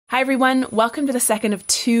Hi everyone, welcome to the second of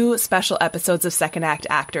two special episodes of Second Act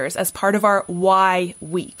Actors as part of our Why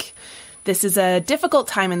Week. This is a difficult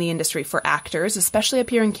time in the industry for actors, especially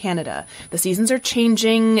up here in Canada. The seasons are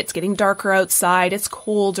changing, it's getting darker outside, it's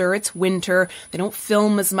colder, it's winter. They don't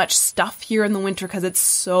film as much stuff here in the winter because it's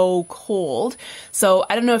so cold. So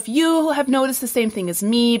I don't know if you have noticed the same thing as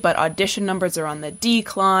me, but audition numbers are on the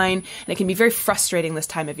decline, and it can be very frustrating this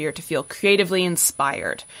time of year to feel creatively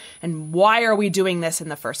inspired. And why are we doing this in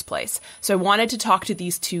the first place? So I wanted to talk to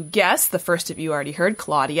these two guests. The first of you already heard,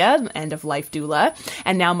 Claudia, end-of-life doula,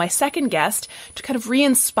 and now my second guest to kind of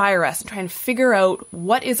re-inspire us and try and figure out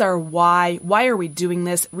what is our why are we doing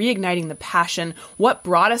this, reigniting the passion, what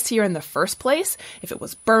brought us here in the first place, if it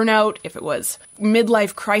was burnout, if it was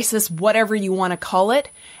midlife crisis, whatever you want to call it,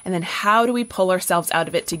 and then how do we pull ourselves out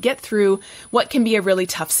of it to get through what can be a really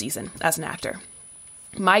tough season as an actor.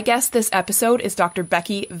 My guest this episode is Dr.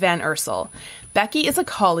 Becky Van Iersel. Becky is a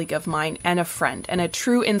colleague of mine and a friend and a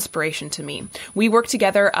true inspiration to me. We work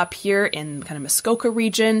together up here in kind of Muskoka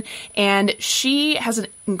region, and she has an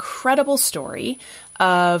incredible story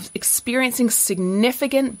of experiencing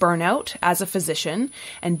significant burnout as a physician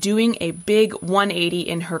and doing a big 180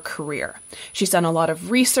 in her career. She's done a lot of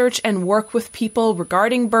research and work with people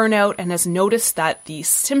regarding burnout and has noticed that the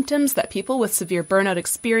symptoms that people with severe burnout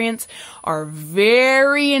experience are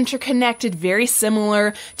very interconnected, very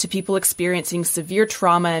similar to people experiencing severe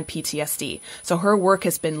trauma and PTSD. So her work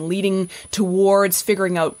has been leading towards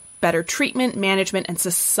figuring out better treatment, management, and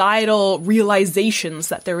societal realizations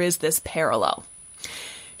that there is this parallel.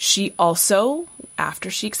 She also, after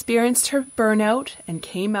she experienced her burnout and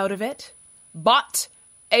came out of it, bought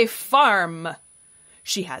a farm.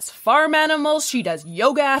 She has farm animals, she does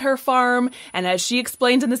yoga at her farm, and as she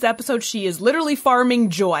explains in this episode, she is literally farming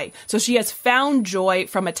joy. So she has found joy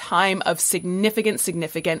from a time of significant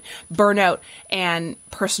burnout and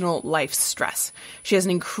personal life stress. She has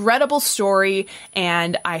an incredible story,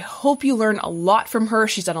 and I hope you learn a lot from her.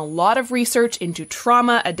 She's done a lot of research into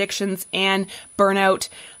trauma, addictions, and burnout.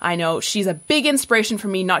 I know she's a big inspiration for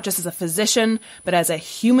me, not just as a physician, but as a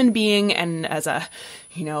human being and as a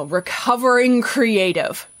recovering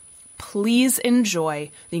creative. Please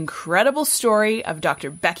enjoy the incredible story of Dr.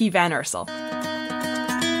 Becky Van Iersel.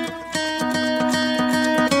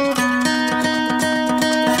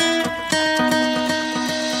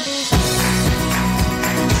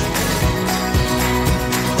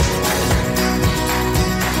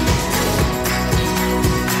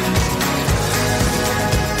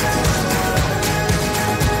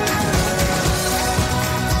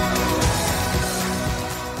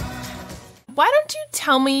 Why don't you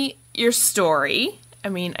tell me your story? I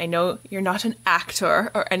mean, I know you're not an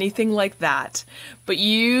actor or anything like that, but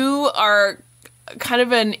you are kind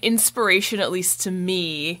of an inspiration, at least to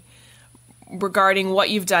me, regarding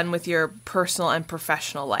what you've done with your personal and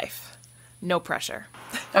professional life. No pressure.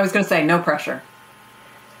 I was going to say, no pressure.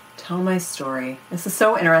 Tell my story. This is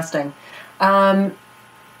so interesting.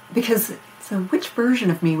 Because, so which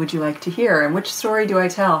version of me would you like to hear? And which story do I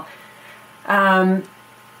tell?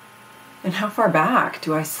 And how far back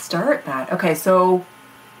do I start that? Okay, so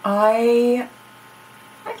I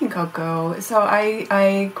think I'll go. So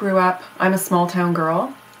I grew up, I'm a small town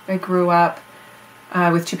girl. I grew up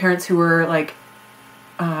with two parents who were like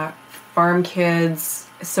farm kids,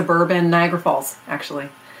 suburban Niagara Falls, actually.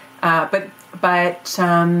 But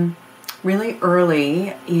really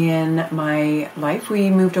early in my life,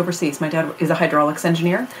 we moved overseas. My dad is a hydraulics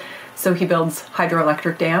engineer, so he builds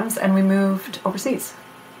hydroelectric dams, and we moved overseas.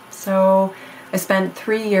 So I spent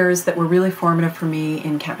 3 years that were really formative for me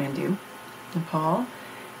in Kathmandu, Nepal.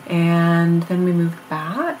 And then we moved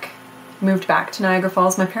back to Niagara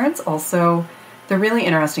Falls. My parents also, they're really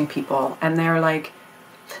interesting people. And they're like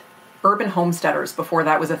urban homesteaders before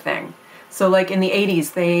that was a thing. So like in the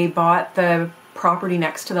 80s, they bought the property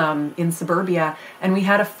next to them in suburbia. And we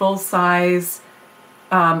had a full-size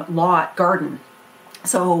garden.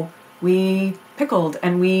 So we pickled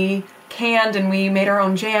and we canned and we made our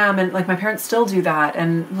own jam, and like my parents still do that.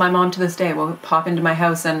 And my mom to this day will pop into my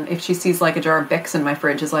house, and if she sees like a jar of Bix in my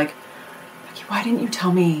fridge, is like, Becky, why didn't you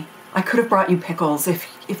tell me? I could have brought you pickles if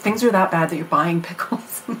things are that bad that you're buying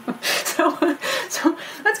pickles. so that's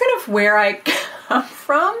kind of where I come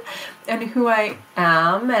from and who I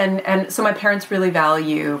am. And so my parents really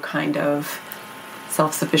value kind of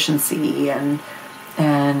self-sufficiency and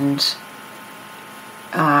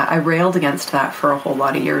I railed against that for a whole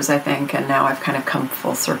lot of years, I think, and now I've kind of come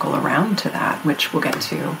full circle around to that, which we'll get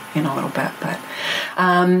to in a little bit. But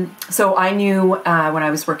so I knew when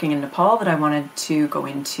I was working in Nepal that I wanted to go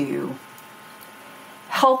into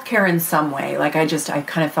healthcare in some way. Like I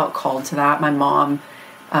kind of felt called to that. My mom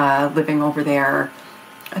living over there.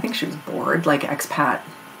 I think she was bored, like expat.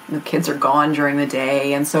 The kids are gone during the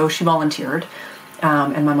day. And so she volunteered.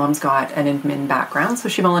 And my mom's got an admin background. So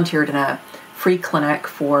she volunteered in a free clinic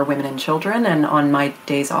for women and children. And on my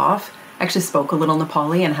days off, I actually spoke a little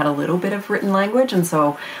Nepali and had a little bit of written language. And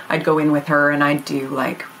so I'd go in with her and I'd do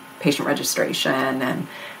like patient registration. And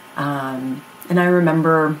I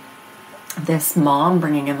remember this mom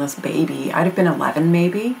bringing in this baby. I'd have been 11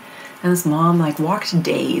 maybe. And this mom like walked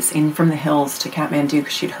days in from the hills to Kathmandu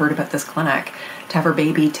because she'd heard about this clinic to have her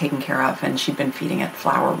baby taken care of. And she'd been feeding it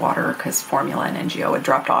flour water because formula and NGO had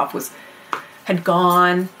dropped off, had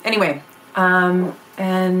gone. Anyway,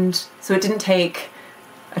 and so it didn't take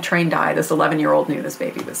a trained eye. This 11-year-old knew this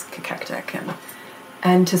baby was cachectic.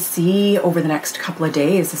 And to see over the next couple of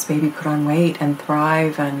days this baby put on weight and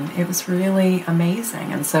thrive, and it was really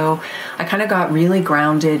amazing. And so I kind of got really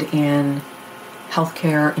grounded in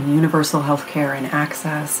healthcare, in universal healthcare, and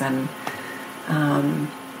access, and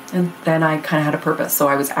then I kind of had a purpose. So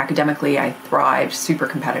I was academically, I thrived, super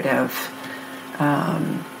competitive,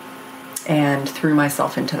 and threw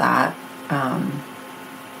myself into that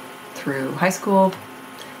through high school.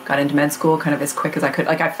 Got into med school kind of as quick as I could.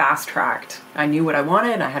 Like I fast-tracked. I knew what I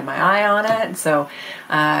wanted. I had my eye on it. So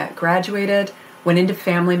graduated, went into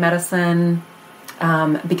family medicine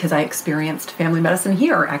because I experienced family medicine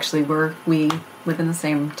here. Actually, we live in the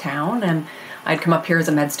same town. And I'd come up here as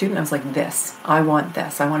a med student. I was like, I want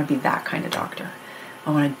this. I want to be that kind of doctor. I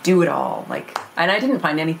want to do it all. And I didn't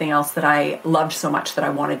find anything else that I loved so much that I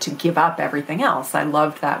wanted to give up everything else. I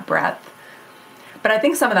loved that breadth. But I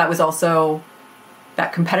think some of that was also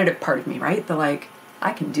that competitive part of me, right?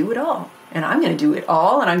 I can do it all, and I'm going to do it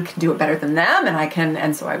all, and I can do it better than them,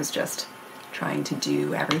 and so I was just trying to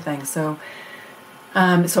do everything. So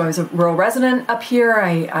I was a rural resident up here.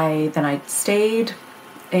 I stayed,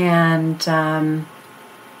 and I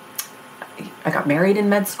got married in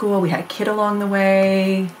med school. We had a kid along the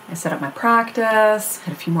way. I set up my practice,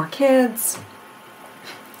 had a few more kids,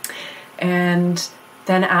 and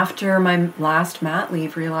then after my last mat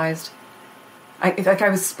leave, realized I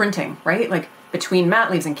was sprinting, right? Between mat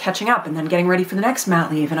leaves and catching up and then getting ready for the next mat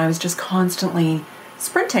leave. And I was just constantly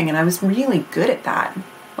sprinting, and I was really good at that,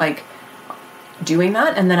 doing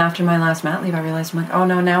that. And then after my last mat leave, I realized I'm like, oh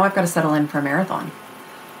no, now I've got to settle in for a marathon.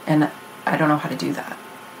 And I don't know how to do that.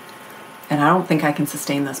 And I don't think I can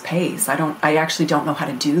sustain this pace. I actually don't know how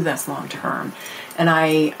to do this long term. And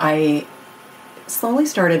I slowly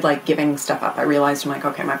started giving stuff up. I realized I'm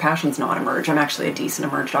okay, my passion's not emerge. I'm actually a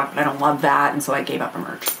decent emerge doc, but I don't love that. And so I gave up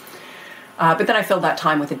emerge. But then I filled that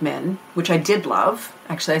time with admin, which I did love.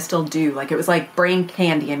 Actually, I still do. It was like brain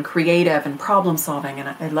candy and creative and problem solving. And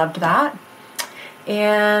I loved that.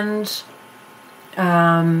 And,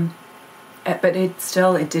 but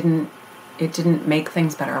it didn't make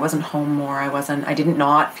things better. I wasn't home more. I did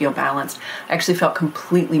not feel balanced. I actually felt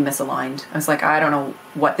completely misaligned. I was like, I don't know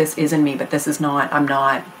what this is in me, but this is not, I'm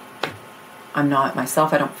not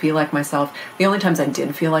myself. I don't feel like myself. The only times I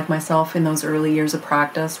did feel like myself in those early years of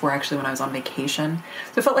practice were actually when I was on vacation.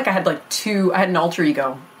 So it felt like I had I had an alter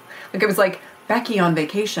ego. It was like Becky on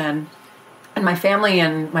vacation, and my family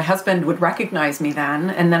and my husband would recognize me then,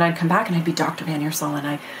 and then I'd come back and I'd be Dr. Van Iersel,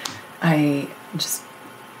 and I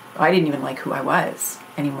didn't even like who I was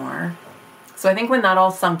anymore. So I think when that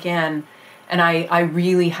all sunk in, and I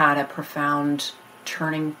really had a profound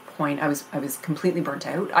turning point, I was completely burnt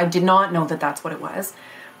out. I did not know that that's what it was.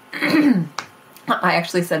 I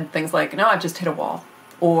actually said things like, no, I've just hit a wall,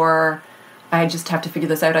 or I just have to figure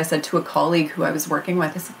this out. I said to a colleague who I was working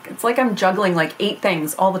with, it's like I'm juggling 8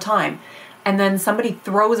 things all the time. And then somebody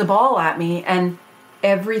throws a ball at me and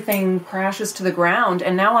everything crashes to the ground,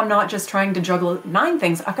 and now I'm not just trying to juggle 9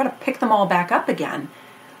 things. I've got to pick them all back up again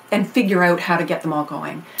and figure out how to get them all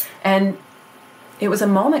going. And it was a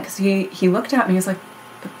moment because he looked at me, he was like,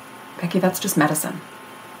 Becky, that's just medicine.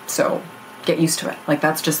 So get used to it.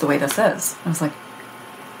 That's just the way this is. I was like,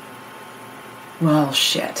 well,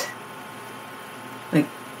 shit.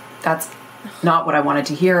 That's not what I wanted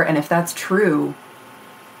to hear. And if that's true,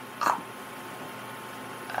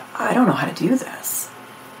 I don't know how to do this.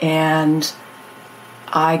 And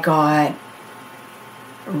I got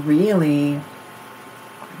really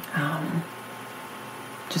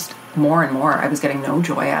just more and more. I was getting no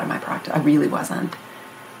joy out of my practice. I really wasn't.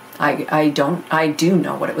 I do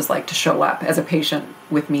know what it was like to show up as a patient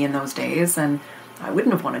with me in those days, and I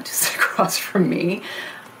wouldn't have wanted to sit across from me.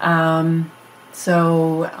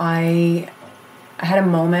 So I had a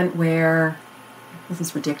moment where, this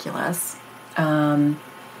is ridiculous, I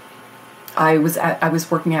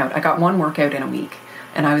was working out. I got one workout in a week,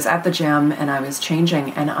 and I was at the gym, and I was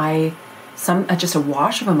changing, and I just a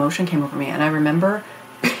wash of emotion came over me. And I remember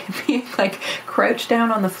being like crouched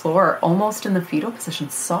down on the floor, almost in the fetal position,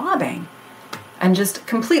 sobbing and just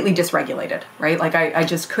completely dysregulated, right? Like I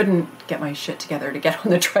just couldn't get my shit together to get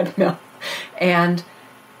on the treadmill. And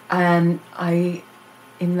I,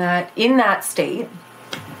 in that state,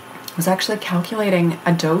 was actually calculating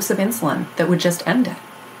a dose of insulin that would just end it.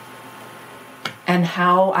 And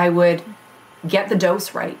how I would get the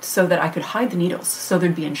dose right so that I could hide the needles, so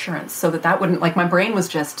there'd be insurance, so that wouldn't, like, my brain was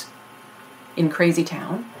just in crazy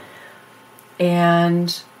town.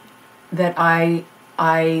 And that I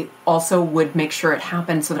also would make sure it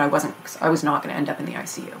happened so that I was not going to end up in the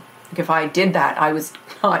ICU. Like, if I did that, I was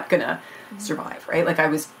not going to survive, right? Like,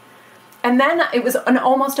 and then it was an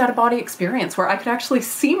almost out of body experience where I could actually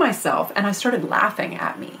see myself, and I started laughing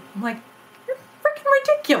at me. I'm like, you're freaking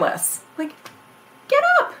ridiculous. Like, get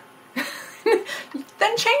up.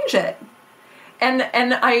 Then change it. And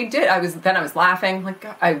I did. I was laughing, like,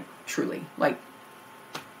 I truly, like,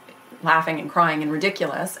 laughing and crying and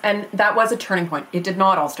ridiculous. And that was a turning point. It did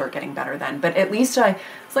not all start getting better then, but at least I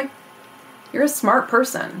was like, you're a smart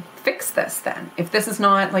person. Fix this then. If this is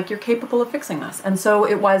not, like, you're capable of fixing this. And so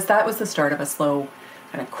that was the start of a slow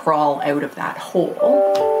kind of crawl out of that hole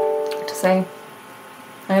to say,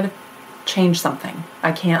 I had to change something.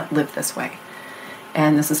 I can't live this way.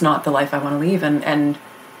 And this is not the life I want to lead. And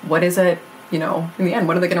what is it, in the end,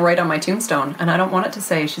 what are they going to write on my tombstone? And I don't want it to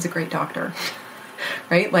say she's a great doctor,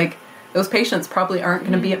 right? Like, those patients probably aren't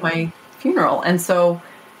going to be at my funeral. And so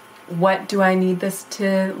what do I need this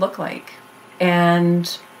to look like? And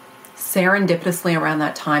serendipitously around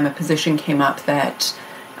that time, a position came up that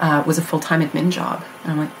was a full-time admin job.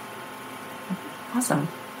 And I'm like, awesome.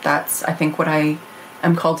 That's, I think, what I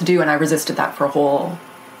am called to do. And I resisted that for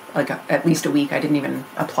at least a week. I didn't even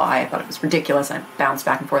apply. I thought it was ridiculous. I bounced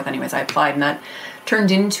back and forth anyways. I applied, and that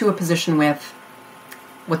turned into a position with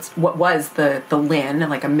what was the LIN,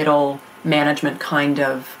 like a middle management kind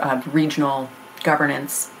of regional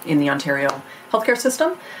governance in the Ontario healthcare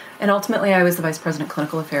system. And ultimately I was the Vice President of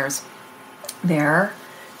Clinical Affairs there.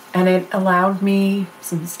 And it allowed me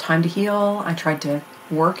some time to heal. I tried to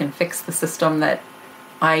work and fix the system that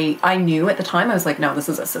I knew at the time. I was like, no, this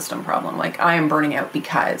is a system problem. Like, I am burning out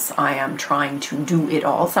because I am trying to do it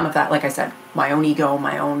all. Some of that, like I said, my own ego,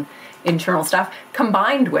 my own internal stuff,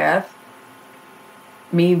 combined with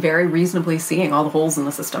me very reasonably seeing all the holes in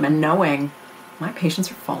the system and knowing my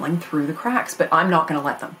patients are falling through the cracks, but I'm not going to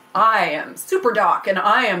let them. I am super doc, and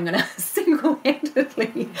I am going to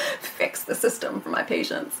single-handedly fix the system for my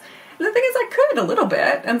patients. And the thing is, I could a little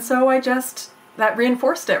bit, and so that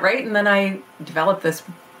reinforced it, right? And then I developed this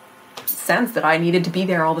sense that I needed to be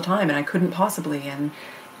there all the time, and I couldn't possibly. And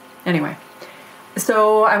anyway,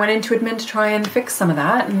 so I went into admin to try and fix some of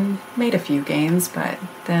that and made a few gains, but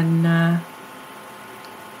then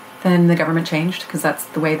the government changed, because that's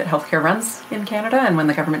the way that healthcare runs in Canada. And when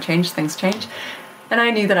the government changed, things change. And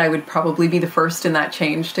I knew that I would probably be the first in that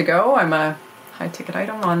change to go. I'm a high-ticket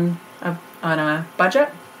item on a budget.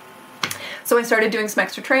 So I started doing some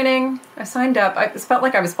extra training. I signed up. I felt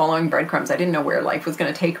like I was following breadcrumbs. I didn't know where life was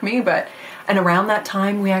going to take me. And around that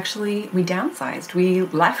time, we downsized. We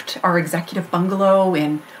left our executive bungalow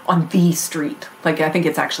on the street. Like, I think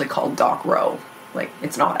it's actually called Dock Row. Like,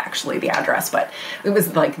 it's not actually the address, but it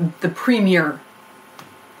was like the premier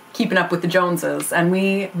keeping up with the Joneses. And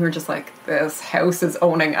we were just like, this house is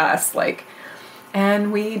owning us. Like,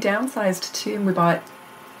 and we downsized we bought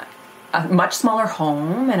a much smaller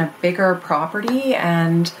home and a bigger property,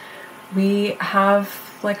 and we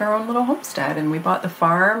have like our own little homestead, and we bought the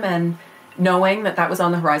farm, and knowing that was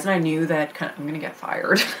on the horizon, I knew that I'm going to get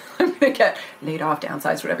fired. I'm going to get laid off,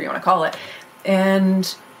 downsized, whatever you want to call it.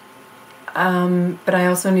 And but I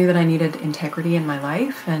also knew that I needed integrity in my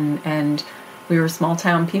life, and we were small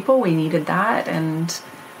town people. We needed that. And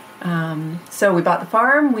so we bought the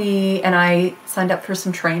farm. And I signed up for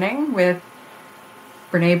some training with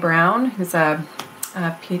Brene Brown, who's a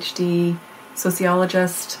PhD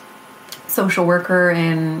sociologist, social worker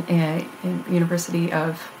in University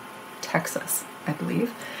of Texas, I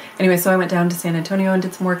believe. Anyway, so I went down to San Antonio and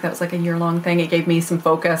did some work. That was like a year-long thing. It gave me some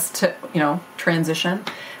focus to, transition.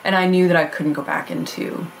 And I knew that I couldn't go back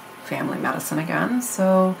into family medicine again.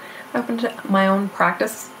 So I opened my own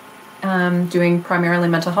practice, doing primarily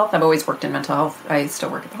mental health. I've always worked in mental health. I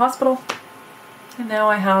still work at the hospital. And now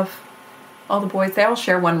I have all the boys. They all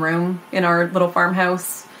share one room in our little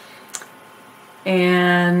farmhouse.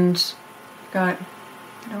 And got,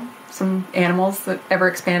 some animals, that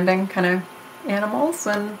ever-expanding kind of animals.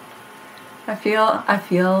 And I feel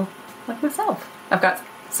like myself. I've got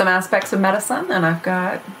some aspects of medicine, and I've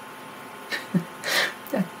got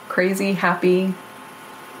crazy, happy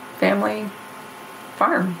family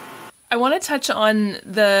farm. I want to touch on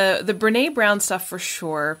the Brene Brown stuff for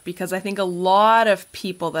sure, because I think a lot of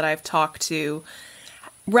people that I've talked to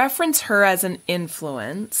reference her as an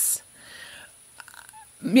influence.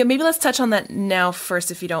 Yeah, maybe let's touch on that now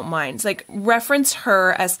first, if you don't mind. It's like, reference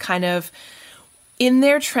her as kind of in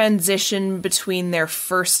their transition between their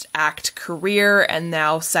first act career and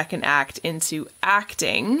now second act into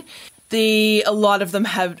acting. A lot of them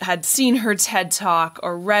had seen her TED Talk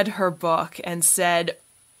or read her book and said,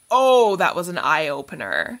 oh, that was an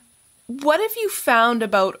eye-opener. What have you found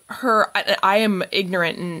about her? I am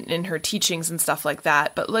ignorant in her teachings and stuff like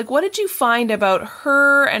that, but like, what did you find about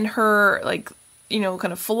her and her, like, you know,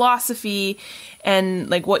 kind of philosophy and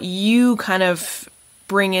like what you kind of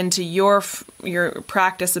bring into your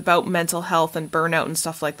practice about mental health and burnout and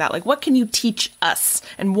stuff like that? Like, what can you teach us?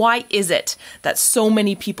 And why is it that so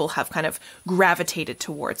many people have kind of gravitated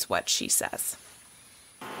towards what she says?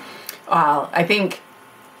 I think,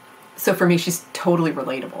 so for me, she's totally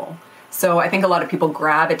relatable. So I think a lot of people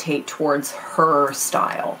gravitate towards her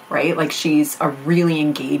style, right? Like, she's a really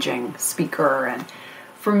engaging speaker. And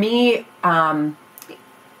for me, the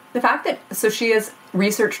fact that, so she is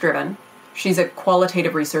research driven. She's a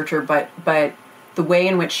qualitative researcher, but the way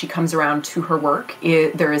in which she comes around to her work,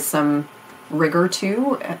 there is some rigor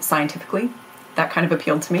to scientifically. That kind of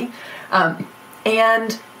appealed to me.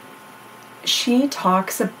 And she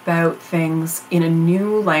talks about things in a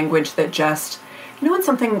new language that just, you know, when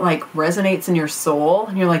something like resonates in your soul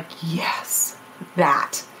and you're like, yes,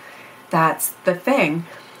 that's the thing.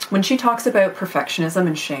 When she talks about perfectionism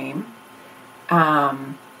and shame,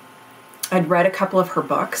 I'd read a couple of her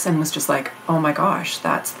books and was just like, oh my gosh,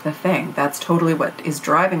 that's the thing. That's totally what is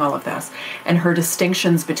driving all of this. And her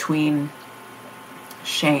distinctions between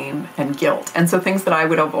shame and guilt. And so things that I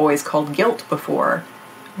would have always called guilt before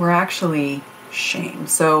were actually shame.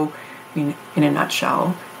 So, I mean, in a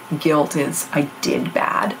nutshell, guilt is I did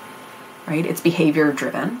bad, right? It's behavior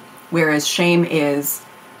driven. Whereas shame is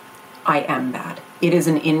I am bad. It is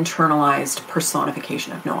an internalized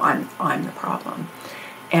personification of, no, I'm the problem.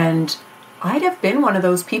 And I'd have been one of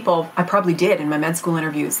those people, I probably did in my med school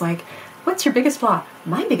interviews, like, what's your biggest flaw?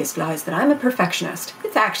 My biggest flaw is that I'm a perfectionist.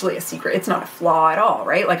 It's actually a secret. It's not a flaw at all,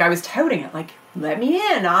 right? Like, I was touting it, like, let me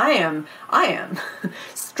in. I am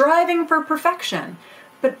striving for perfection.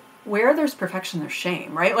 But where there's perfection, there's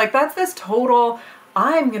shame, right? Like, that's this total,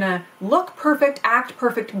 I'm going to look perfect, act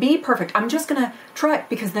perfect, be perfect. I'm just going to try,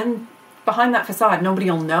 because then behind that facade, nobody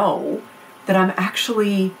will know that I'm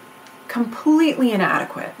actually completely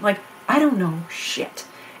inadequate. Like, I don't know shit.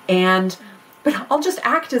 But I'll just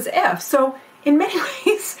act as if. So in many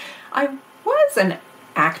ways, I was an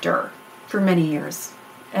actor for many years,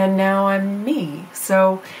 and now I'm me.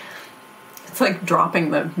 So it's like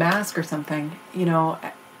dropping the mask or something, you know,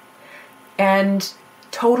 and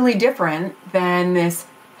totally different than this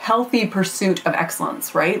healthy pursuit of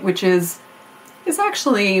excellence, right? Which is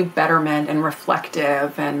actually betterment and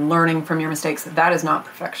reflective and learning from your mistakes. That is not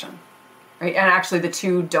perfection, right? And actually the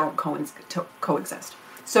two don't coexist.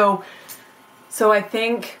 So I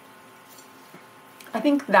think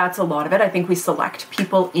that's a lot of it. I think we select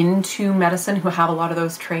people into medicine who have a lot of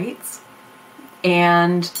those traits,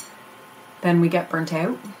 and then we get burnt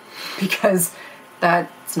out because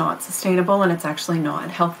that's not sustainable and it's actually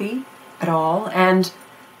not healthy at all. And,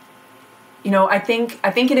 you know, I think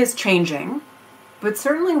it is changing, but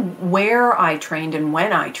certainly where I trained and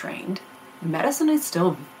when I trained, medicine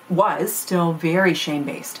was still very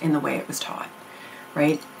shame-based in the way it was taught,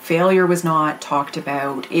 right? Failure was not talked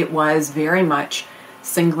about. It was very much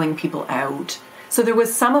singling people out. So there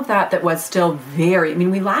was some of that was still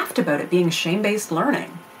we laughed about it being shame-based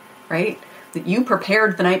learning, right? That you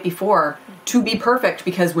prepared the night before to be perfect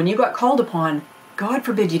because when you got called upon, God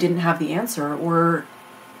forbid you didn't have the answer, or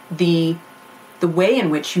the way in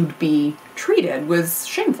which you'd be treated was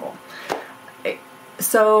shameful.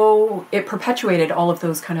 So it perpetuated all of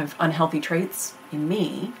those kind of unhealthy traits in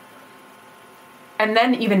me. And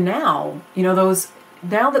then even now, you know,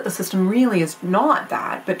 now that the system really is not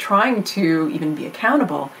that, but trying to even be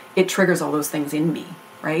accountable, it triggers all those things in me,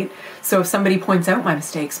 right? So if somebody points out my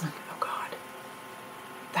mistakes, I'm like, oh God,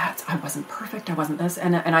 I wasn't perfect, I wasn't this,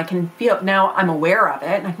 and I can feel, now I'm aware of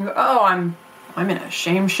it, and I can go, oh, I'm in a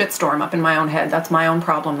shame shitstorm up in my own head. That's my own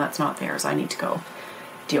problem, that's not theirs. I need to go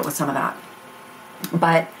deal with some of that.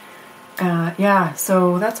 But,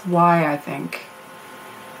 so that's why I think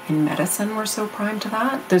in medicine we're so primed to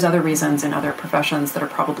that. There's other reasons in other professions that are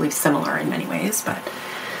probably similar in many ways, but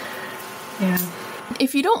yeah.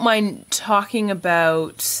 If you don't mind talking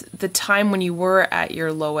about the time when you were at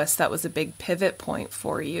your lowest, that was a big pivot point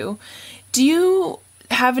for you. Do you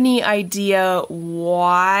have any idea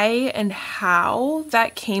why and how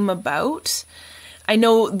that came about? I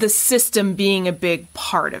know the system being a big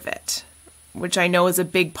part of it, which I know is a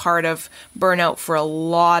big part of burnout for a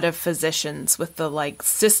lot of physicians, with the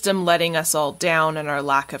system letting us all down and our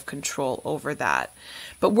lack of control over that.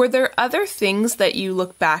 But were there other things that you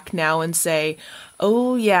look back now and say,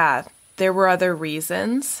 oh yeah, there were other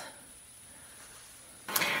reasons?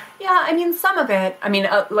 Yeah, I mean, some of it, and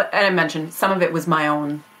I mentioned some of it was my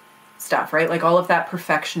own stuff, right? Like all of that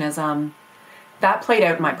perfectionism, that played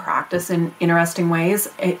out in my practice in interesting ways.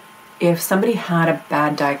 If somebody had a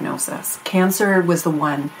bad diagnosis, cancer was the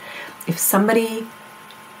one. If somebody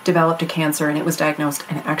developed a cancer and it was diagnosed,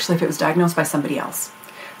 and actually if it was diagnosed by somebody else.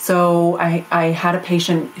 So I had a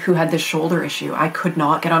patient who had this shoulder issue. I could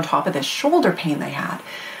not get on top of this shoulder pain they had.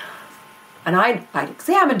 And I'd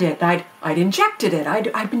examined it, I'd injected it,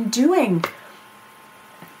 I'd been doing.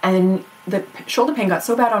 And the shoulder pain got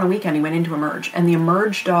so bad on a weekend, he went into Emerge. And the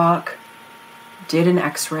Emerge doc did an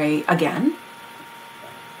x-ray again.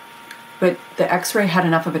 But the x-ray had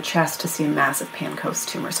enough of a chest to see a massive pancreas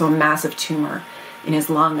tumor. So a massive tumor in his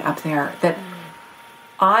lung up there. That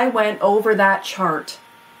I went over that chart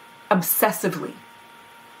obsessively.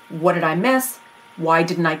 What did I miss? Why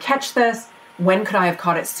didn't I catch this? When could I have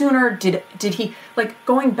caught it sooner? Did he,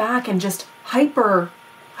 going back and just hyper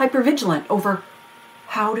vigilant over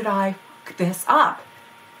how did I fuck this up?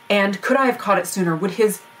 And could I have caught it sooner? Would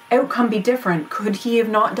his outcome be different? Could he have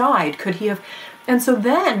not died? Could he have? And so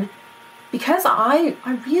then, because I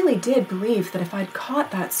really did believe that if I'd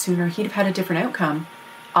caught that sooner, he'd have had a different outcome,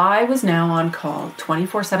 I was now on call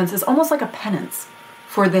 24/7. So it's almost like a penance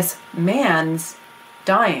for this man's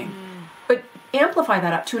dying. But amplify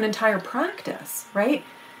that up to an entire practice, right?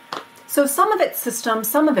 So some of it's system,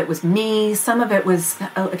 some of it was me, some of it was an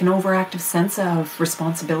overactive sense of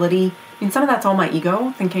responsibility. I mean, some of that's all my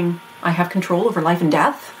ego, thinking I have control over life and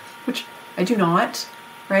death, which I do not,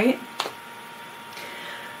 right?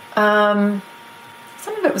 Some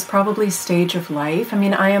of it was probably stage of life. I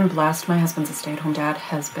mean, I am blessed. My husband's a stay-at-home dad,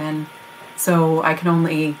 has been. So I can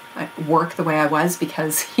only work the way I was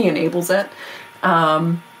because he enables it.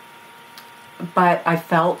 But I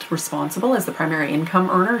felt responsible as the primary income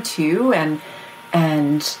earner too. And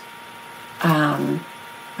I'll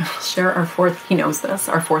share our fourth. He knows this.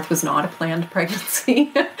 Our fourth was not a planned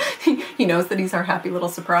pregnancy. He knows that he's our happy little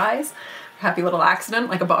surprise, happy little accident,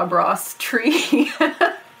 like a Bob Ross tree.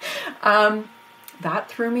 That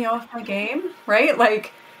threw me off my game,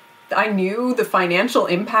 right? I knew the financial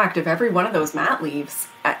impact of every one of those mat leaves.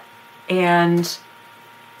 And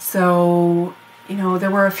so, there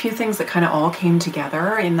were a few things that kind of all came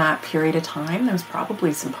together in that period of time. There was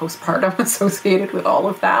probably some postpartum associated with all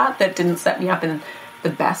of that didn't set me up in the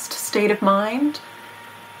best state of mind.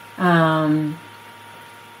 And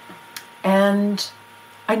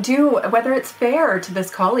I do, whether it's fair to this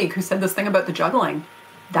colleague who said this thing about the juggling,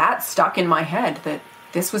 that stuck in my head that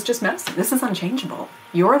this was just medicine. This is unchangeable.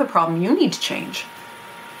 You're the problem. You need to change.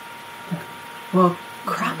 Well,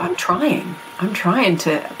 crap, I'm trying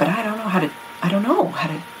to, but I don't know how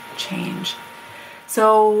to change.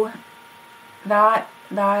 So that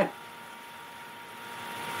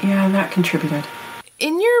contributed.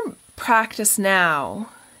 In your practice now,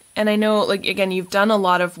 and I know, again, you've done a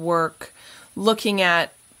lot of work looking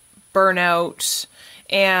at burnout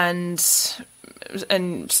and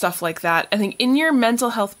stuff like that. I think in your mental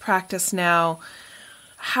health practice now,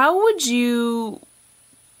 how would you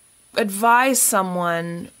advise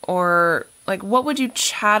someone, or what would you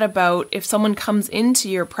chat about if someone comes into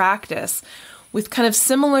your practice with kind of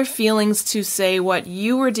similar feelings to, say, what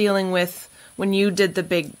you were dealing with when you did the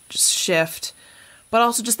big shift, but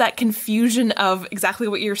also just that confusion of exactly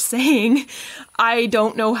what you're saying? I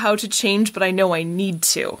don't know how to change, but I know I need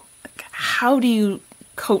to. How do you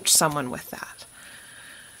coach someone with that?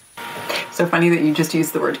 So funny that you just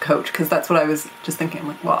used the word coach, because that's what I was just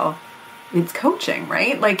thinking. Well, it's coaching,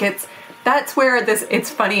 right? That's where it's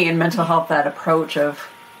funny in mental health, that approach of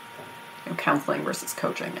counseling versus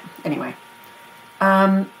coaching. Anyway,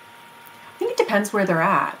 I think it depends where they're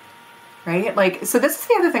at, right? So this is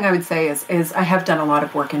the other thing I would say is I have done a lot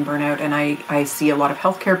of work in burnout, and I see a lot of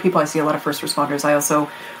healthcare people. I see a lot of first responders. I also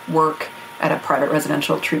work at a private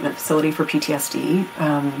residential treatment facility for PTSD,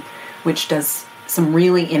 which does some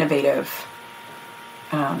really innovative,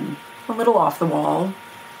 a little off the wall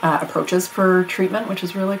approaches for treatment, which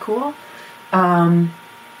is really cool.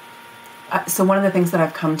 So one of the things that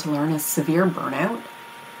I've come to learn is severe burnout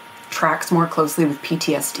tracks more closely with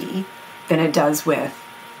PTSD than it does with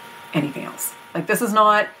anything else. Like this is,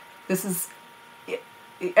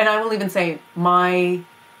 and I will even say my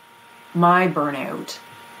burnout,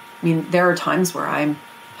 I mean, there are times where I'm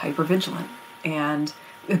hypervigilant. And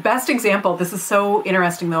the best example, this is so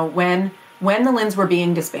interesting though, when the LINs were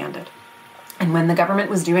being disbanded and when the government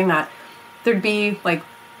was doing that, there'd be like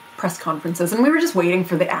press conferences and we were just waiting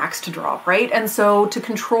for the axe to drop, right? And so to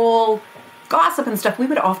control gossip and stuff, we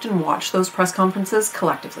would often watch those press conferences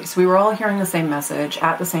collectively. So we were all hearing the same message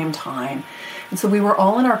at the same time. And so we were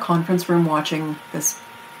all in our conference room watching this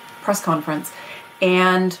press conference,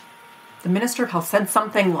 and the Minister of Health said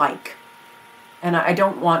something like, and I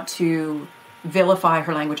don't want to vilify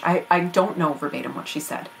her language. I don't know verbatim what she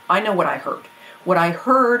said. I know what I heard. What I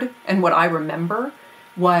heard and what I remember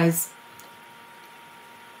was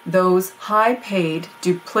those high-paid,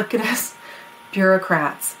 duplicitous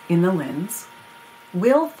bureaucrats in the LINs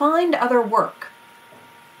will find other work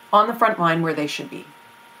on the front line where they should be.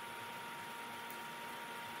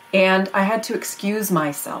 And I had to excuse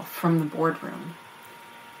myself from the boardroom.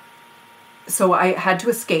 So I had to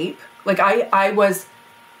escape. Like I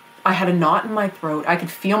had a knot in my throat. I could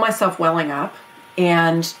feel myself welling up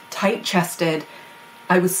and tight-chested.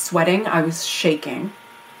 I was sweating. I was shaking.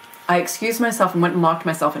 I excused myself and went and locked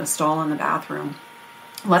myself in a stall in the bathroom.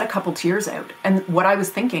 Let a couple tears out. And what I was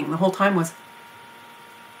thinking the whole time was,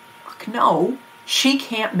 fuck no, she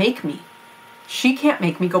can't make me. She can't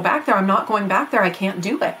make me go back there. I'm not going back there. I can't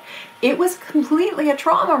do it. It was completely a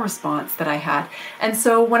trauma response that I had. And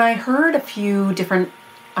so when I heard a few different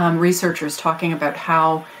researchers talking about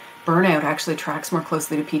how burnout actually tracks more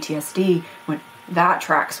closely to PTSD, that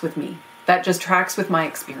tracks with me. That just tracks with my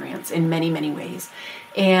experience in many, many ways.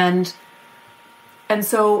 And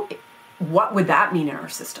so what would that mean in our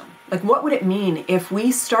system? Like, what would it mean if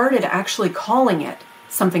we started actually calling it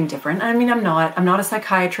something different? I mean, I'm not a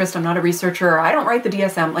psychiatrist. I'm not a researcher. I don't write the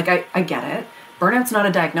DSM. Like, I get it. Burnout's not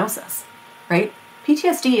a diagnosis, right?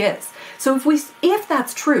 PTSD is. So if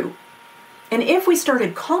that's true, and if we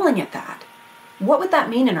started calling it that, what would that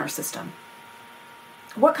mean in our system?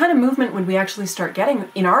 What kind of movement would we actually start getting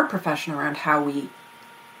in our profession around how we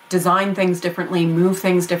design things differently, move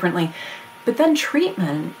things differently? But then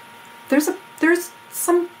treatment, there's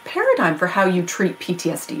some paradigm for how you treat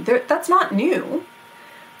PTSD. That's not new.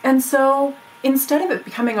 And so instead of it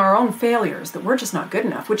becoming our own failures, that we're just not good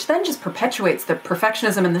enough, which then just perpetuates the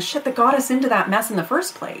perfectionism and the shit that got us into that mess in the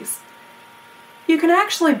first place, you can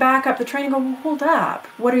actually back up the train and go, well, hold up,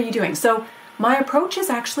 what are you doing? So my approach is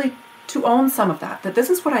actually to own some of that this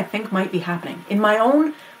is what I think might be happening in my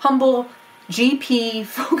own humble GP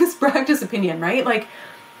focused practice opinion, right? Like,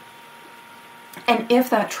 and if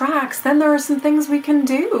that tracks, then there are some things we can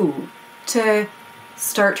do to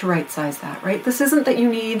start to right size that, right? This isn't that you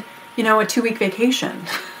need, a 2-week vacation.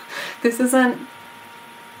 This is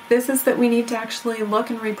that we need to actually look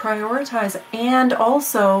and reprioritize. And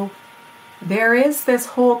also there is this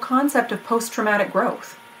whole concept of post-traumatic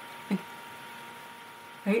growth,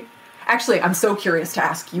 right? Actually, I'm so curious to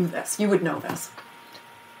ask you this. You would know this.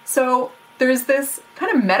 So there's this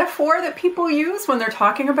kind of metaphor that people use when they're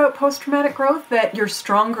talking about post-traumatic growth, that you're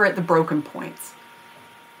stronger at the broken points.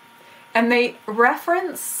 And they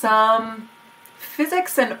reference some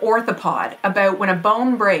physics and orthopod about when a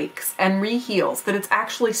bone breaks and reheals, that it's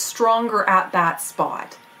actually stronger at that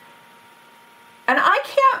spot. And I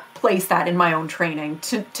can't place that in my own training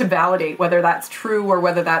to validate whether that's true or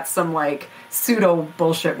whether that's some like pseudo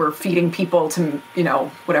bullshit we're feeding people to,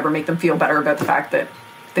 whatever, make them feel better about the fact that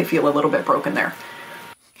they feel a little bit broken there.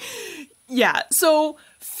 Yeah, so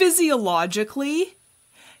physiologically,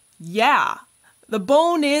 yeah, the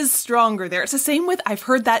bone is stronger there. It's the same with, I've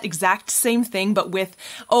heard that exact same thing, but with,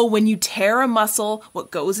 when you tear a muscle,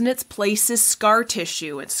 what goes in its place is scar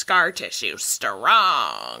tissue, and scar tissue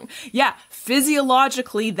strong. Yeah,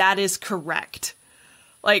 physiologically, that is correct.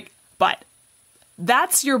 But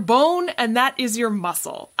that's your bone and that is your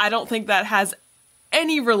muscle. I don't think that has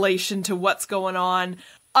any relation to what's going on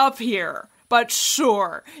up here. But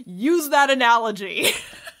sure, use that analogy.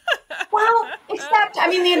 Well, except,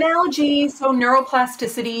 the analogy, so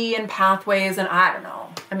neuroplasticity and pathways, and I don't know.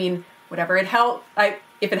 Whatever, it helps.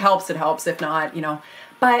 If it helps, it helps. If not,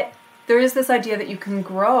 But there is this idea that you can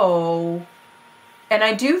grow. And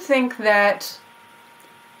I do think that,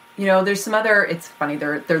 there's some other, it's funny,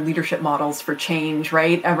 they're leadership models for change,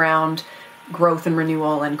 right? Around growth and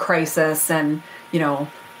renewal and crisis and,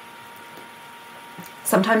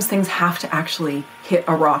 sometimes things have to actually hit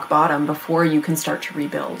a rock bottom before you can start to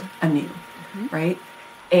rebuild anew, right?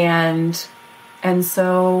 And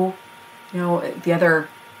so, the other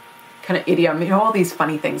kind of idiom, all these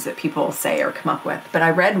funny things that people say or come up with. But I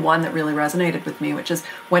read one that really resonated with me, which is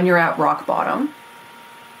when you're at rock bottom,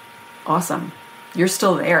 awesome. You're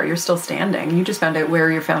still there. You're still standing. You just found out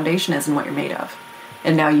where your foundation is and what you're made of.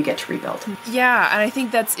 And now you get to rebuild. Yeah, and I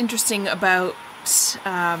think that's interesting about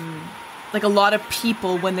like a lot of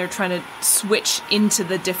people when they're trying to switch into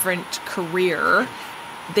the different career,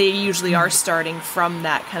 they usually are starting from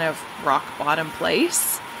that kind of rock bottom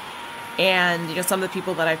place. And, some of the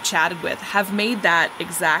people that I've chatted with have made that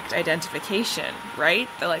exact identification, right?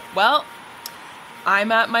 They're like, well,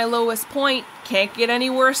 I'm at my lowest point, can't get any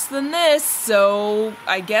worse than this, so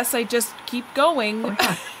I guess I just keep going.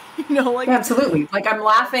 Oh, yeah. Absolutely. Like, I'm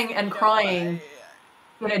laughing and crying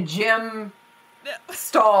in a gym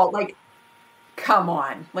stall. Like, come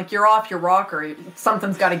on. Like, you're off your rocker.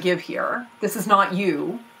 Something's got to give here. This is not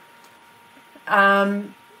you.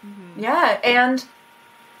 Yeah, and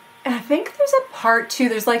I think there's a part, too,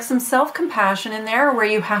 there's like some self-compassion in there where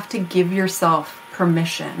you have to give yourself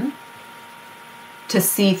permission to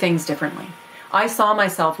see things differently. I saw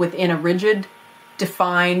myself within a rigid,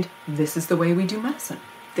 defined, this is the way we do medicine.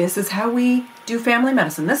 This is how we do family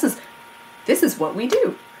medicine. This is what we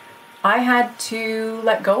do. I had to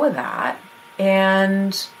let go of that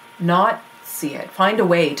and not see it. Find a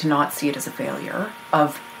way to not see it as a failure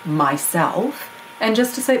of myself and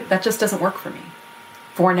just to say, that just doesn't work for me.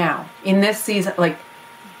 For now. In this season, like,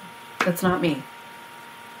 that's not me.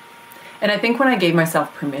 And I think when I gave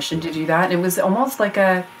myself permission to do that, it was almost like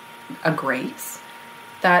a grace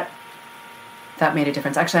that made a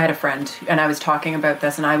difference. Actually, I had a friend and I was talking about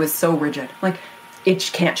this and I was so rigid. Like, it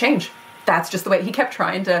can't change. That's just the way. He kept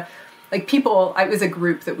trying to, like, people, it was a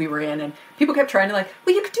group that we were in and people kept trying to, like,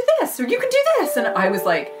 well, you could do this or you could do this. And I was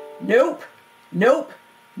like, nope.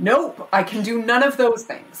 I can do none of those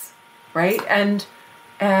things. Right? And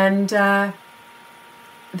there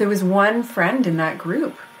was one friend in that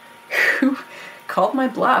group who called my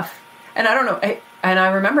bluff. And I don't know. I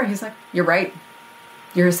remember he's like, you're right.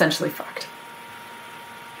 You're essentially fucked.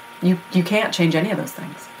 You can't change any of those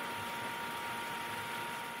things.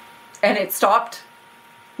 And it stopped.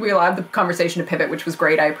 We allowed the conversation to pivot, which was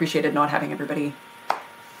great. I appreciated not having everybody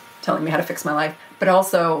telling me how to fix my life. But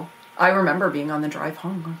also, I remember being on the drive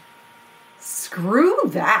home going, screw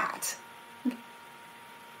that.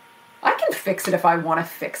 I can fix it if I want to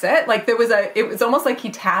fix it. Like, it was almost like he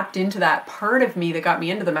tapped into that part of me that got me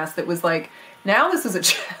into the mess that was like, now this is a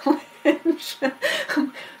challenge.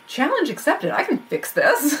 Challenge accepted. I can fix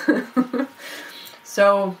this.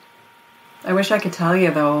 So I wish I could tell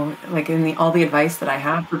you, though, like in all the advice that I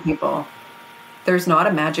have for people, there's not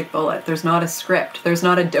a magic bullet. There's not a script. There's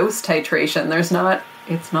not a dose titration.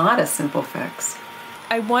 It's not a simple fix.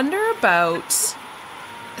 I wonder about,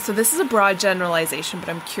 so this is a broad generalization, but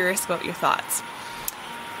I'm curious about your thoughts.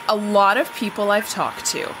 A lot of people I've talked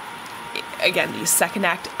to, again, these second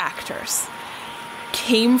act actors,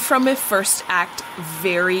 came from a first act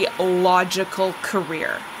very logical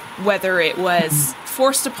career, whether it was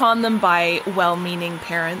forced upon them by well-meaning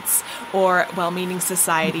parents or well-meaning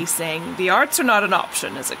society saying the arts are not an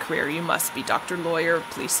option as a career. You must be doctor, lawyer,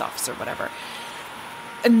 police officer, whatever.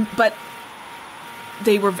 But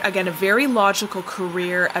they were, again, a very logical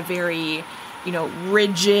career, a very,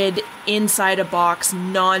 rigid, inside a box,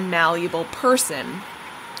 non-malleable person.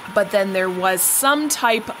 But then there was some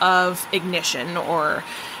type of ignition or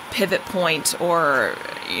pivot point or,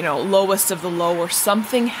 lowest of the low, or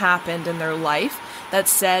something happened in their life that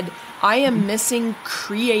said, I am missing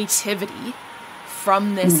creativity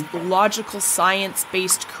from this logical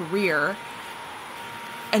science-based career.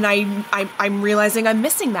 And I'm realizing I'm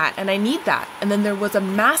missing that and I need that. And then there was a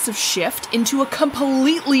massive shift into a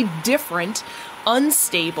completely different,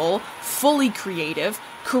 unstable, fully creative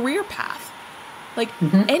career path. Like,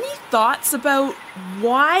 any thoughts about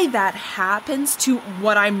why that happens to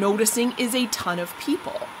what I'm noticing is a ton of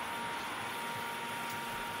people?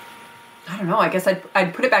 I don't know. I guess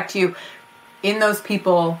I'd put it back to you. In those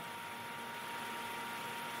people,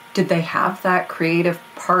 did they have that creative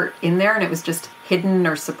part in there and it was just hidden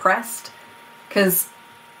or suppressed? Because,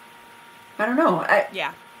 I don't know. I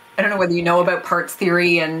don't know whether you know about parts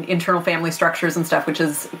theory and internal family structures and stuff, which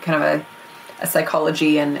is kind of a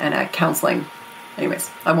psychology and a counseling.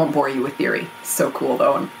 Anyways, I won't bore you with theory. It's so cool,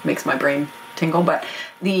 though, and makes my brain tingle. But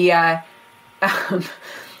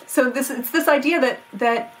so it's this idea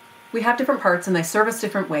that we have different parts and they serve us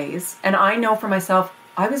different ways. And I know for myself,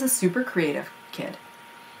 I was a super creative kid.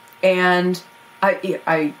 And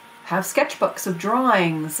I have sketchbooks of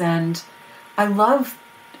drawings, and I loved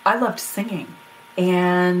singing,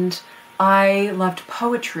 and I loved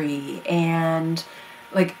poetry, and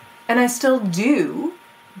I still do.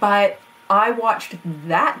 But I watched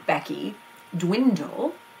that Becky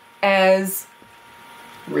dwindle as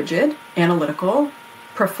rigid, analytical,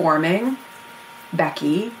 performing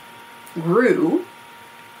Becky grew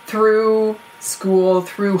through school,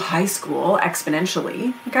 through high school,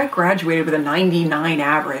 exponentially. Like I graduated with a 99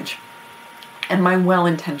 average. And my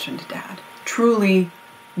well-intentioned dad, truly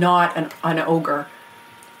not an ogre.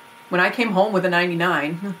 When I came home with a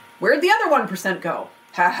 99, where'd the other 1% go?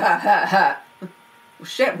 Ha ha ha ha. Well,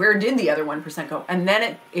 shit, where did the other 1% go? And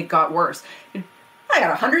then it got worse. I got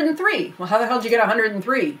 103. Well, how the hell did you get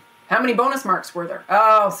 103? How many bonus marks were there?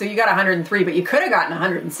 Oh, so you got 103, but you could have gotten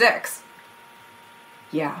 106.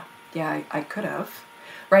 Yeah, I could have.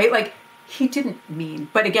 Right? Like, he didn't mean.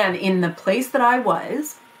 But again, in the place that I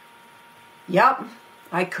was, yep,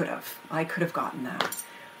 I could have gotten that.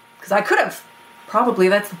 Because I could have. Probably,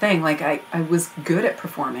 that's the thing. Like, I was good at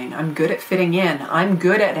performing. I'm good at fitting in. I'm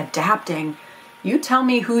good at adapting. You tell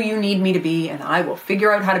me who you need me to be, and I will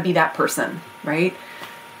figure out how to be that person, right?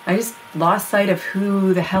 I just lost sight of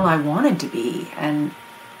who the hell I wanted to be.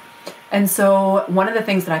 And so one of the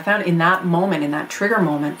things that I found in that moment, in that trigger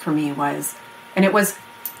moment for me was, and it was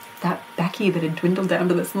that Becky that had dwindled down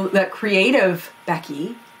to that creative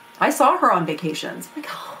Becky. I saw her on vacations. I'm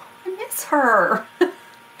like, oh, I miss her.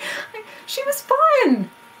 She was fun.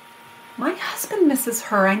 My husband misses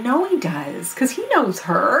her. I know he does, because he knows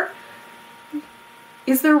her.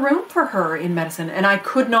 Is there room for her in medicine? And I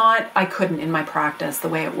couldn't in my practice the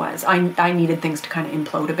way it was. I needed things to kind of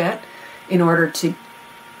implode a bit in order to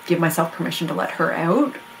give myself permission to let her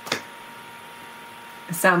out.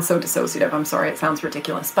 It sounds so dissociative. I'm sorry. It sounds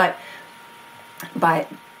ridiculous. But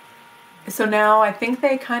so now I think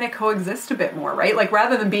they kind of coexist a bit more, right? Like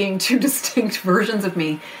rather than being two distinct versions of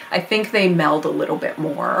me, I think they meld a little bit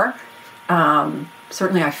more.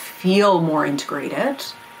 Certainly I feel more integrated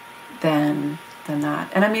than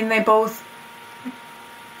that. And I mean, they're both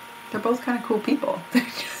kind of cool people.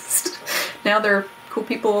 Now they're cool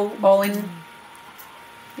people all in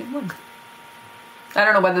one. I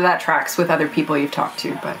don't know whether that tracks with other people you've talked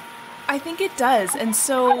to, but I think it does. And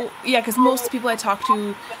so, yeah, because most people I talk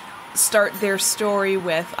to start their story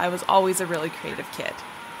with, I was always a really creative kid,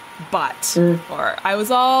 but, or I was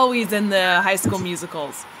always in the High School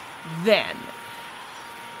Musicals then.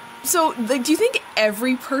 So, like, do you think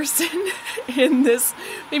every person in this,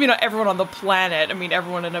 maybe not everyone on the planet, I mean,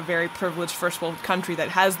 everyone in a very privileged first world country that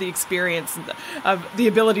has the experience of the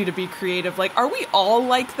ability to be creative, like, are we all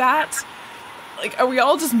like that? Like, are we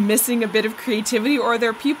all just missing a bit of creativity, or are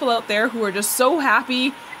there people out there who are just so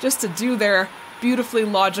happy just to do their beautifully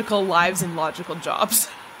logical lives and logical jobs?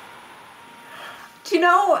 Do you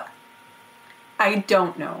know, I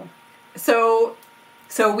don't know. So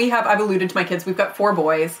I've alluded to my kids, we've got 4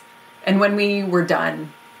 boys, and when we were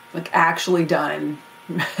done, like actually done,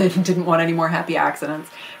 didn't want any more happy accidents,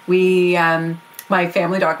 my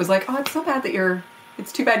family doc was like, oh, it's so bad that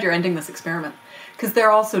it's too bad you're ending this experiment, because they're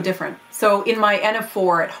all so different. So in my N of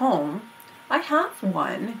 4 at home, I have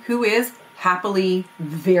one who is happily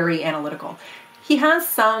very analytical. He has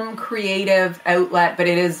some creative outlet, but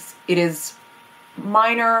it is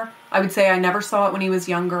minor. I would say I never saw it when he was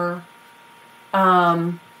younger.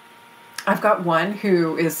 I've got one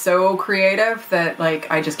who is so creative that,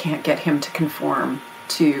 like, I just can't get him to conform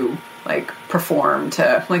to, like, perform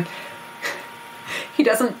to, like,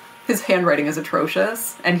 his handwriting is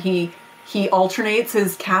atrocious, and he alternates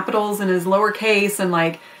his capitals and his lowercase, and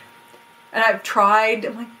I've tried,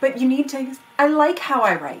 I'm like, but you need to, I like how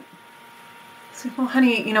I write. So, well,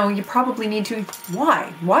 honey, you probably need to.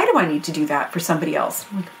 Why? Why do I need to do that for somebody else?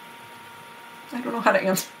 I'm like, I don't know how to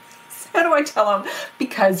answer this. How do I tell him?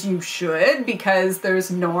 Because you should, because there's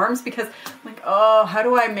norms, because I'm like, oh, how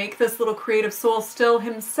do I make this little creative soul still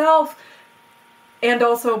himself? And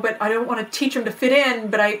also, but I don't want to teach him to fit in,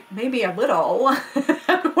 but maybe a little.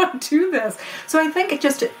 How do I do this? So I think it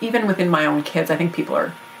just, even within my own kids, I think people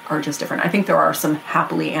are just different. I think there are some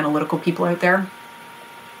happily analytical people out there.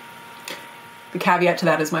 The caveat to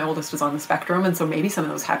that is my oldest is on the spectrum, and so maybe some of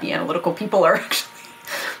those happy analytical people are actually,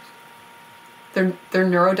 they're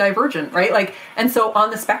neurodivergent, right? Like, and so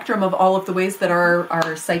on the spectrum of all of the ways that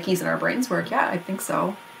our psyches and our brains work, yeah, I think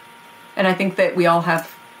so. And I think that we all have,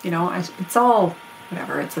 it's all,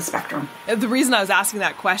 whatever, it's a spectrum. The reason I was asking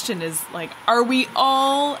that question is, like, are we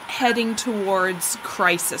all heading towards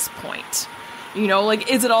crisis point? Like,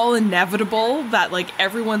 is it all inevitable that, like,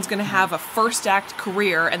 everyone's going to have a first act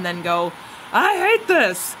career and then go, I hate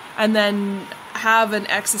this, and then have an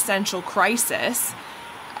existential crisis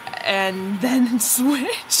and then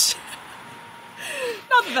switch?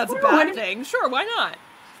 Not that that's a bad thing. Sure, why not?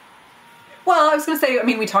 Well, I was going to say, I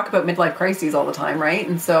mean, we talk about midlife crises all the time, right?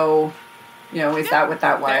 And so, is that what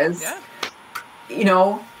that was? Yeah.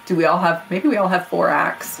 Maybe we all have 4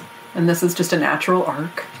 acts, and this is just a natural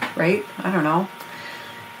arc, right? I don't know.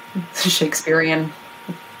 It's Shakespearean.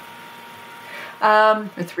 Or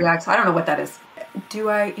 3 acts. I don't know what that is. Do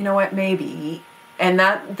I, you know what, maybe. And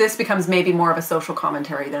this becomes maybe more of a social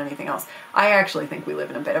commentary than anything else. I actually think we live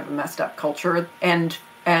in a bit of a messed up culture, and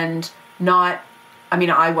not, I mean,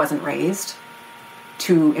 I wasn't raised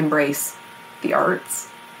to embrace the arts.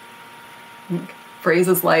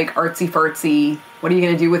 Phrases like artsy fartsy, what are you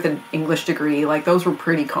going to do with an English degree? Like, those were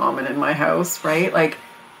pretty common in my house, right? Like,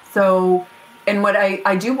 so, and what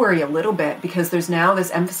I do worry a little bit, because there's now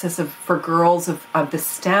this emphasis for girls of the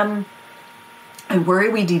STEM. I worry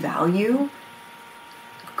we devalue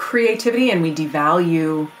creativity, and we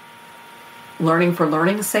devalue learning for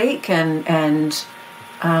learning's sake, and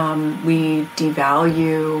we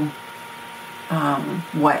devalue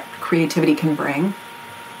what creativity can bring.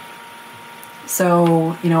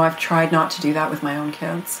 So, I've tried not to do that with my own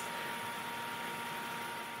kids.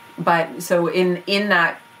 But so in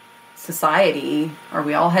that society, are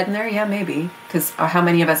we all heading there? Yeah, maybe. Because how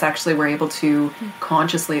many of us actually were able to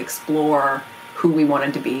consciously explore who we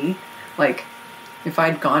wanted to be? Like, if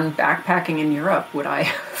I'd gone backpacking in Europe, would I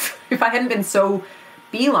have, if I hadn't been so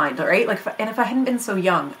beelined, right? Like, if I hadn't been so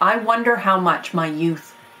young, I wonder how much my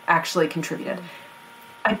youth actually contributed.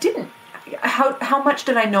 I didn't. How much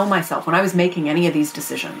did I know myself when I was making any of these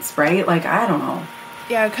decisions, right? Like, I don't know.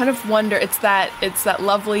 Yeah, I kind of wonder, it's that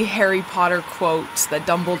lovely Harry Potter quote, that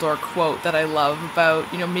Dumbledore quote that I love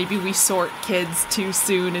about, maybe we sort kids too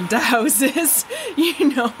soon into houses,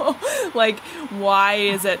 like, why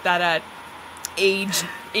is it that at age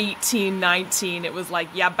 18, 19, it was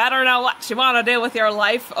like, you better know what you want to do with your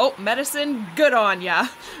life. Oh, medicine, good on ya.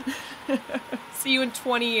 See you in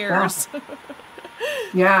 20 years.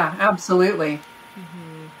 Yeah, absolutely.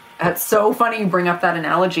 Mm-hmm. That's so funny you bring up that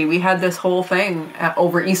analogy. We had this whole thing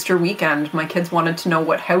over Easter weekend. My kids wanted to know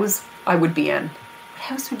what house I would be in. What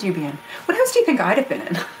house would you be in? What house do you think I'd have been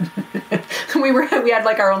in? we had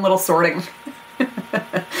like our own little sorting.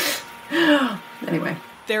 Anyway.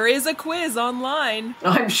 There is a quiz online.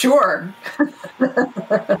 I'm sure. What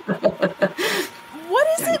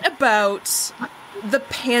is it about the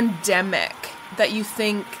pandemic that you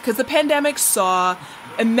think, because the pandemic saw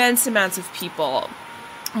immense amounts of people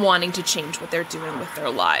wanting to change what they're doing with their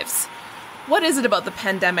lives. What is it about the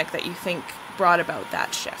pandemic that you think brought about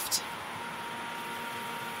that shift?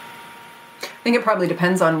 I think it probably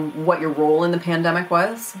depends on what your role in the pandemic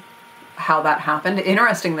was, how that happened.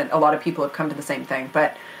 Interesting that a lot of people have come to the same thing.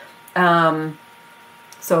 But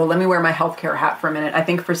so let me wear my healthcare hat for a minute. I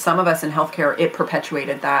think for some of us in healthcare, it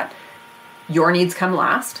perpetuated that your needs come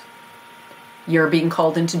last. You're being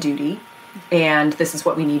called into duty, and this is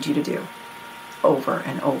what we need you to do, over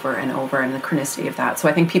and over and over, and the chronicity of that. So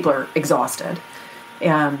I think people are exhausted,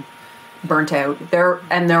 burnt out. There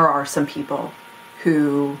are some people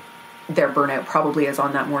who their burnout probably is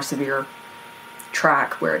on that more severe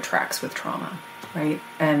track where it tracks with trauma, right?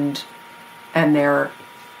 And they're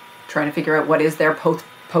trying to figure out what is their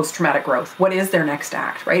post-traumatic growth. What is their next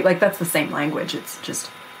act, right? Like, that's the same language. It's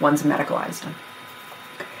just one's medicalized.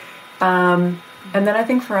 And then I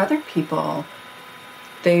think for other people,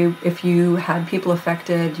 if you had people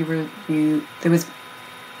affected,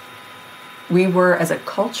 we were as a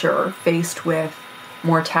culture faced with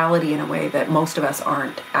mortality in a way that most of us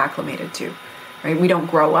aren't acclimated to, right? We don't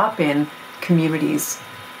grow up in communities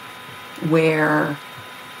where,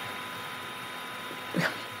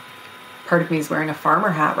 part of me is wearing a farmer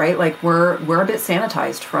hat, right? Like, we're a bit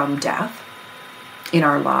sanitized from death in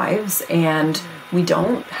our lives, and we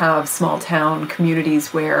don't have small town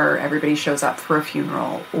communities where everybody shows up for a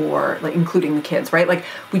funeral, or like including the kids, right? Like,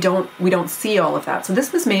 we don't see all of that. So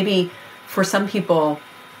this was maybe for some people,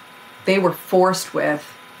 they were forced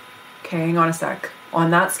with, okay, hang on a sec. On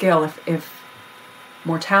that scale, if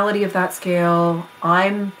mortality of that scale,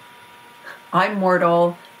 I'm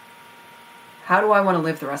mortal. How do I want to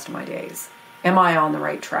live the rest of my days? Am I on the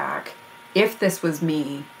right track? If this was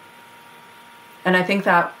me, and I think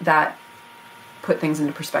that put things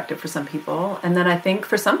into perspective for some people. And then I think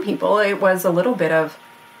for some people, it was a little bit of,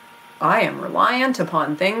 I am reliant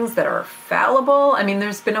upon things that are fallible. I mean,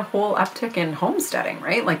 there's been a whole uptick in homesteading,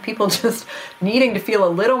 right? Like, people just needing to feel a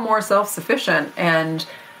little more self-sufficient. And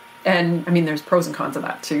I mean, there's pros and cons of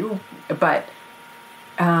that too. But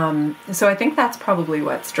so I think that's probably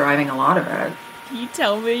what's driving a lot of it. Can you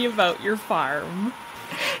tell me about your farm?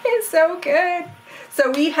 It's so good. So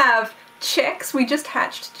we have chicks. We just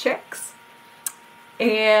hatched chicks.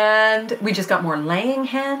 And we just got more laying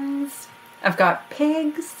hens. I've got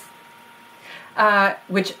pigs,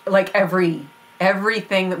 which like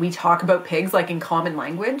everything that we talk about pigs, like in common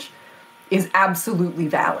language, is absolutely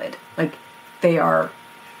valid. Like, they are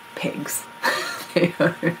pigs.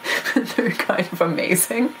 They're kind of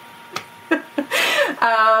amazing.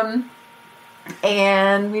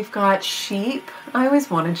 And we've got sheep. I always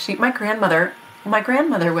wanted sheep. My grandmother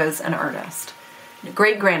was an artist.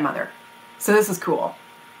 Great-grandmother. So this is cool.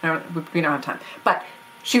 We don't have time. But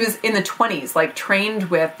she was in the 20s, like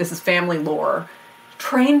trained with, this is family lore,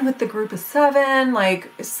 trained with the group of 7.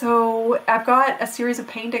 Like, so I've got a series of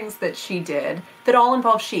paintings that she did that all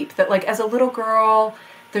involve sheep. That, like, as a little girl,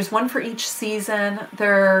 there's one for each season.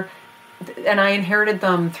 And I inherited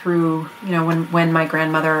them through, when my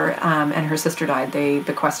grandmother and her sister died, they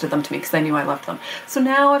bequested them to me because they knew I loved them. So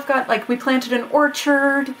now I've got, like, we planted an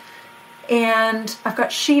orchard and I've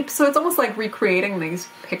got sheep. So it's almost like recreating these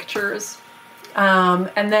pictures.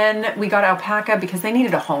 And then we got alpaca because they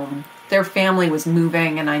needed a home. Their family was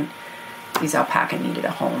moving and these alpaca needed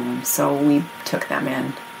a home. So we took them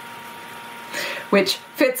in, which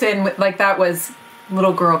fits in with, like, that was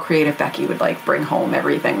little girl creative Becky would, like, bring home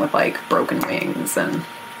everything with, like, broken wings. And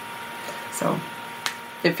so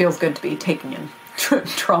it feels good to be taking in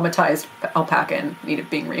traumatized alpaca and needed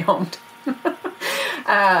being rehomed.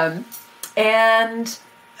 And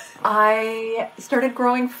I started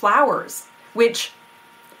growing flowers, which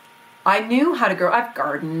I knew how to grow. I've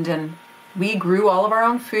gardened and we grew all of our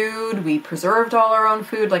own food. We preserved all our own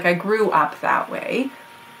food. Like, I grew up that way.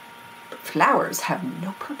 But flowers have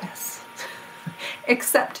no purpose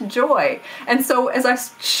except joy. And so as I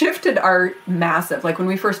shifted our massive, like when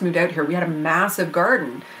we first moved out here, we had a massive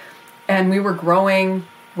garden and we were growing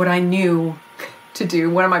what I knew to do.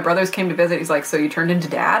 One of my brothers came to visit. He's like, so you turned into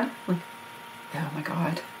dad? I'm like, oh my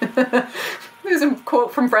God. There's a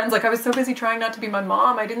quote from friends, like, I was so busy trying not to be my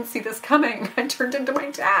mom, I didn't see this coming. I turned into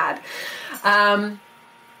my dad.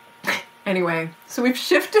 Anyway, so we've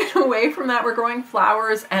shifted away from that. We're growing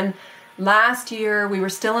flowers. And last year we were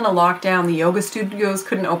still in a lockdown. The yoga studios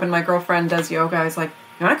couldn't open. My girlfriend does yoga. I was like,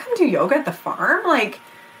 you want to come do yoga at the farm? Like,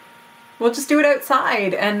 we'll just do it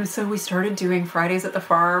outside. And so we started doing Fridays at the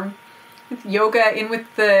farm with yoga in with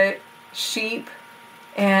the sheep,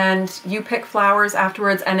 and you pick flowers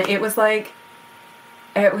afterwards. And it was like,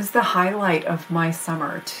 it was the highlight of my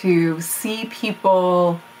summer to see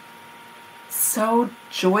people so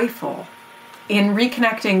joyful in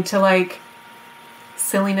reconnecting to, like,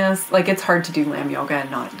 silliness. Like, it's hard to do lamb yoga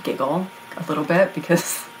and not giggle a little bit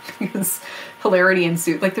because hilarity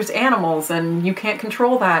ensues. Like, there's animals and you can't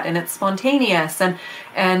control that, and it's spontaneous. And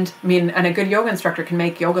I mean, and a good yoga instructor can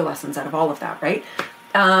make yoga lessons out of all of that, right?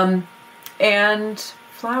 And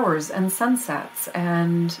flowers and sunsets,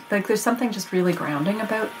 and, like, there's something just really grounding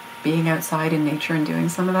about being outside in nature and doing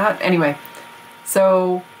some of that. Anyway,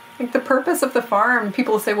 so like the purpose of the farm,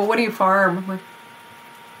 people say, well, what do you farm? I'm like,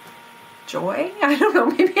 joy? I don't know,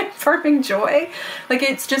 maybe I'm farming joy. Like,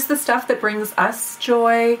 it's just the stuff that brings us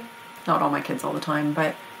joy. Not all my kids all the time,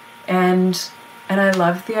 but and I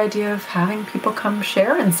love the idea of having people come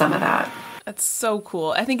share in some of that. That's so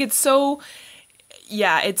cool. I think it's so,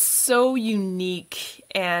 it's so unique.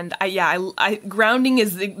 And I grounding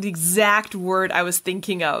is the exact word I was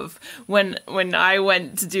thinking of when I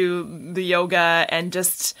went to do the yoga, and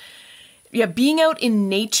just, being out in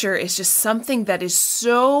nature is just something that is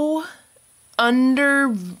so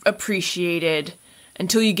underappreciated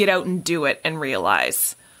until you get out and do it and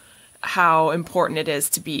realize how important it is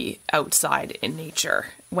to be outside in nature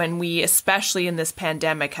when we, especially in this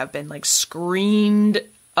pandemic, have been, like, screened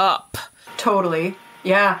up. Totally.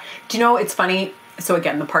 Yeah. Do you know, it's funny. So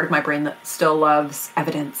again, the part of my brain that still loves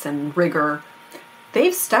evidence and rigor,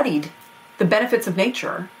 they've studied the benefits of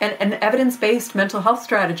nature, and an evidence-based mental health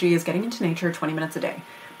strategy is getting into nature 20 minutes a day.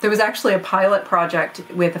 There was actually a pilot project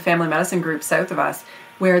with a family medicine group south of us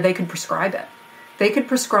where they could prescribe it. They could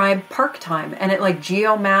prescribe park time, and it, like,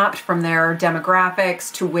 geo-mapped from their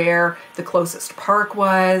demographics to where the closest park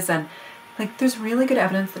was. And, like, there's really good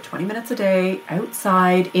evidence that 20 minutes a day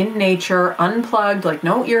outside in nature, unplugged, like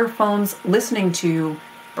no earphones, listening to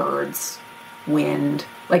birds, wind,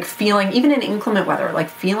 like feeling, even in inclement weather, like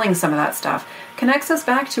feeling some of that stuff connects us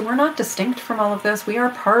back to, we're not distinct from all of this. We are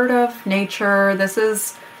part of nature. This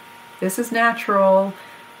is natural.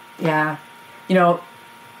 Yeah. You know,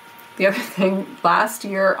 the other thing, last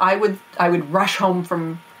year I would rush home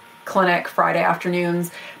from clinic Friday afternoons,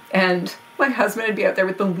 and my husband would be out there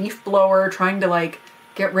with the leaf blower trying to, like,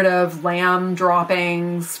 get rid of lamb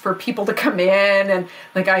droppings for people to come in. And,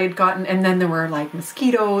 like, I had gotten, and then there were, like,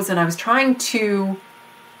 mosquitoes, and I was trying to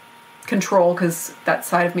control, because that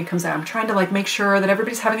side of me comes out. I'm trying to like make sure that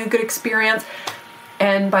everybody's having a good experience.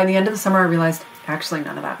 And by the end of the summer, I realized actually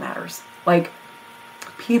none of that matters. Like,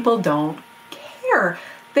 people don't care.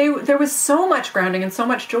 There was so much grounding and so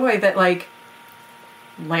much joy that like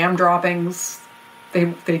lamb droppings,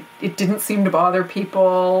 it didn't seem to bother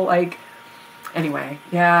people. Like, anyway,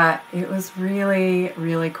 yeah, it was really,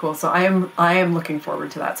 really cool. So I am looking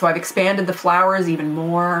forward to that. So I've expanded the flowers even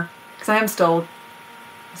more, because I am still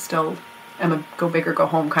am a go big or go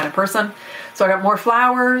home kind of person. So I got more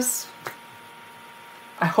flowers.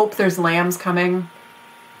 I hope there's lambs coming.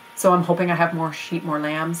 So I'm hoping I have more sheep, more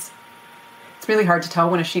lambs. It's really hard to tell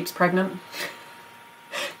when a sheep's pregnant.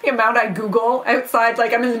 The amount I Google outside,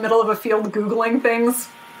 like I'm in the middle of a field Googling things.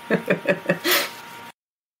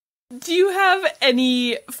 Do you have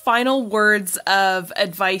any final words of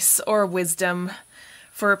advice or wisdom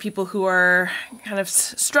for people who are kind of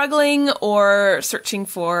struggling or searching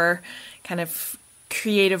for kind of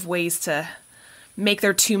creative ways to make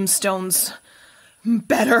their tombstones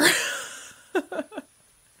better?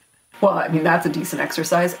 Well, I mean, that's a decent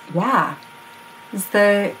exercise. Yeah.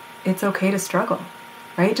 It's okay to struggle,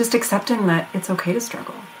 right? Just accepting that it's okay to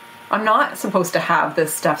struggle. I'm not supposed to have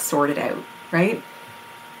this stuff sorted out, right?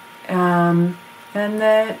 And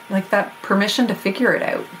that, like, that permission to figure it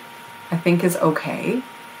out, I think is okay.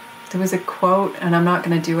 There was a quote, and I'm not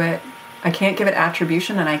going to do it. I can't give it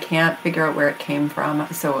attribution, and I can't figure out where it came from,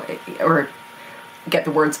 or get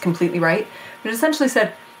the words completely right. But it essentially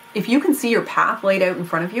said, if you can see your path laid out in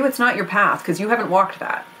front of you, it's not your path because you haven't walked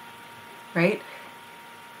that, right?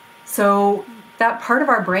 So that part of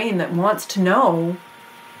our brain that wants to know,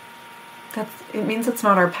 it means it's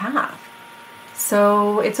not our path.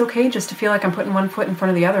 So it's okay just to feel like I'm putting one foot in front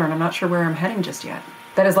of the other and I'm not sure where I'm heading just yet.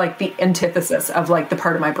 That is like the antithesis of like the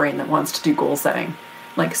part of my brain that wants to do goal setting,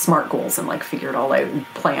 like SMART goals and like figure it all out and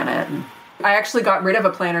plan it. And I actually got rid of a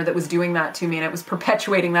planner that was doing that to me, and it was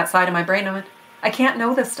perpetuating that side of my brain. I went, I can't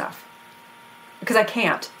know this stuff because I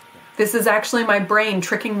can't. This is actually my brain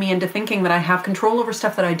tricking me into thinking that I have control over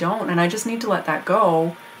stuff that I don't, and I just need to let that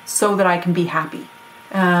go so that I can be happy.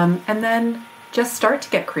 And then just start to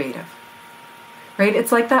get creative, right?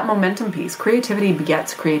 It's like that momentum piece. Creativity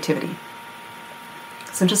begets creativity.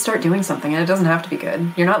 So just start doing something, and it doesn't have to be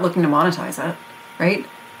good. You're not looking to monetize it, right?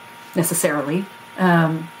 Necessarily.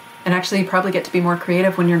 And actually, you probably get to be more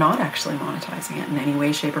creative when you're not actually monetizing it in any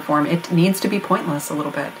way, shape, or form. It needs to be pointless a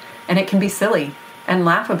little bit, and it can be silly, and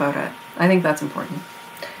laugh about it. I think that's important.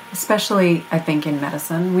 Especially, I think, in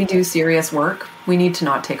medicine. We do serious work. We need to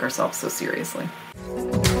not take ourselves so seriously.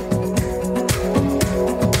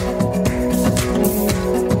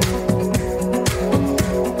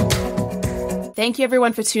 Thank you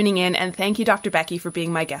everyone for tuning in, and thank you Dr. Becky for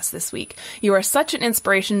being my guest this week. You are such an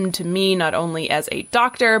inspiration to me, not only as a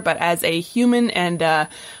doctor, but as a human, and I'm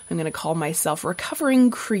going to call myself recovering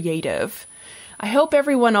creative. I hope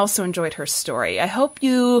everyone also enjoyed her story. I hope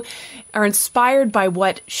you are inspired by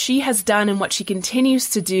what she has done and what she continues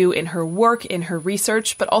to do in her work, in her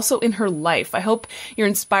research, but also in her life. I hope you're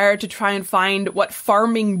inspired to try and find what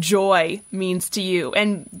farming joy means to you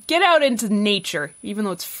and get out into nature, even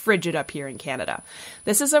though it's frigid up here in Canada.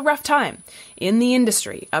 This is a rough time in the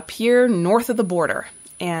industry up here north of the border.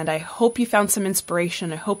 And I hope you found some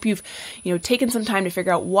inspiration. I hope you've, taken some time to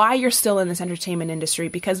figure out why you're still in this entertainment industry,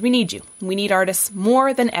 because we need you. We need artists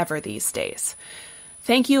more than ever these days.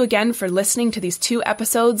 Thank you again for listening to these 2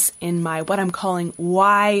 episodes in my what I'm calling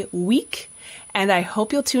Why Week. And I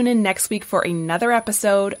hope you'll tune in next week for another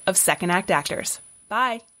episode of Second Act Actors.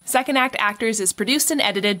 Bye. Second Act Actors is produced and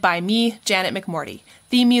edited by me, Janet McMorty.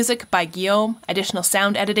 Theme music by Guillaume. Additional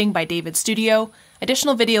sound editing by David Studio.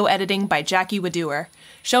 Additional video editing by Jackie Wadoer.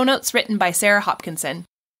 Show notes written by Sarah Hopkinson.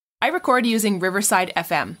 I record using Riverside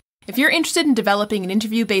FM. If you're interested in developing an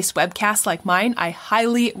interview-based webcast like mine, I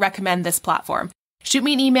highly recommend this platform. Shoot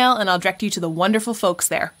me an email and I'll direct you to the wonderful folks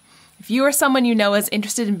there. If you or someone you know is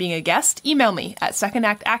interested in being a guest, email me at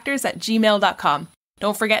secondactactors@gmail.com.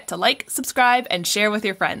 Don't forget to like, subscribe, and share with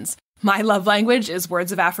your friends. My love language is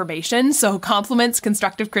words of affirmation, so compliments,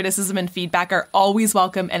 constructive criticism, and feedback are always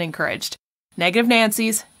welcome and encouraged. Negative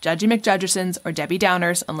Nancys, Judgy McJudgersons, or Debbie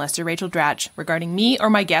Downers, unless you're Rachel Dratch, regarding me or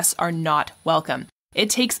my guests are not welcome. It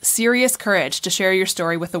takes serious courage to share your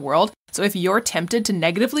story with the world, so if you're tempted to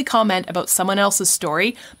negatively comment about someone else's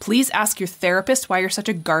story, please ask your therapist why you're such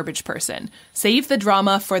a garbage person. Save the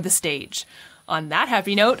drama for the stage. On that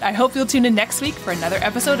happy note, I hope you'll tune in next week for another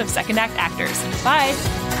episode of Second Act Actors.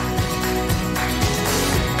 Bye!